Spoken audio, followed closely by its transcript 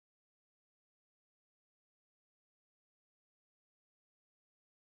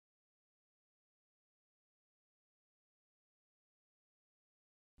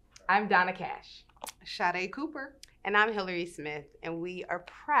I'm Donna Cash. Sade Cooper. And I'm Hillary Smith, and we are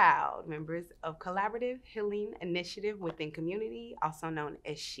proud members of Collaborative Healing Initiative within Community, also known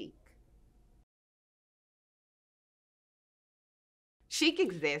as Chic. Chic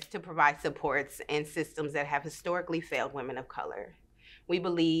exists to provide supports and systems that have historically failed women of color. We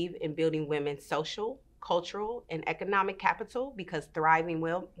believe in building women's social, cultural, and economic capital because thriving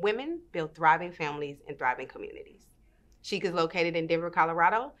women build thriving families and thriving communities. Chic is located in Denver,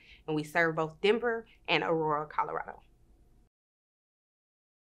 Colorado, and we serve both Denver and Aurora, Colorado.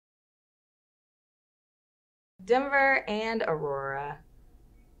 Denver and Aurora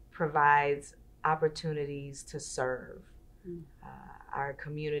provides opportunities to serve. Our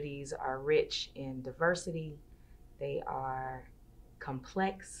communities are rich in diversity. They are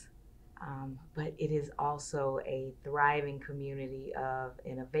complex, but it is also a thriving community of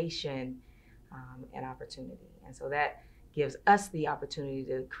innovation and opportunity. And so that gives us the opportunity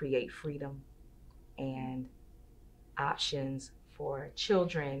to create freedom and options for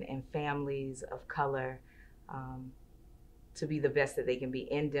children and families of color to be the best that they can be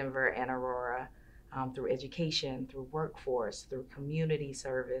in Denver and Aurora through education, through workforce, through community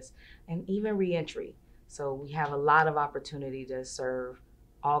service, and even reentry. So we have a lot of opportunity to serve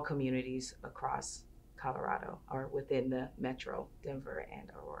all communities across Colorado or within the metro Denver and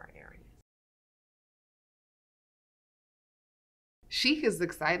Aurora areas. Chic is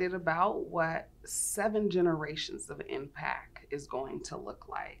excited about what 7 generations of impact is going to look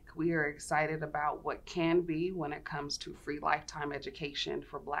like. We are excited about what can be when it comes to free lifetime education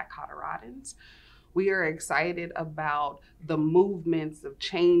for Black Coloradans. We are excited about the movements of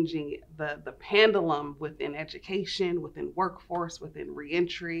changing the pendulum within education, within workforce, within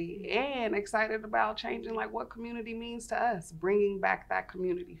reentry, and excited about changing like what community means to us, bringing back that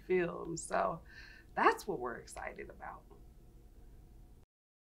community feel. And so that's what we're excited about.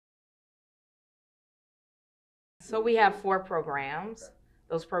 So we have 4 programs.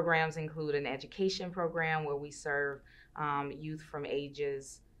 Those programs include an education program where we serve youth from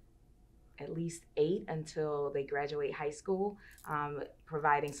ages at least 8 until they graduate high school,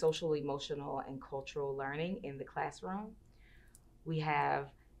 providing social, emotional, and cultural learning in the classroom. We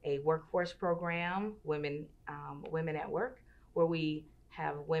have a workforce program, Women at Work, where we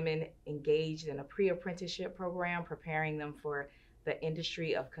have women engaged in a pre-apprenticeship program, preparing them for the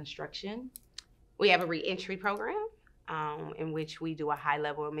industry of construction. We have a reentry program in which we do a high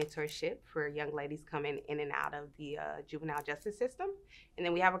level of mentorship for young ladies coming in and out of the juvenile justice system. And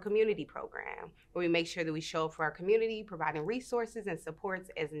then we have a community program where we make sure that we show up for our community, providing resources and supports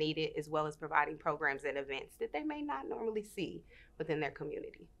as needed, as well as providing programs and events that they may not normally see within their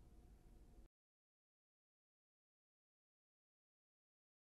community.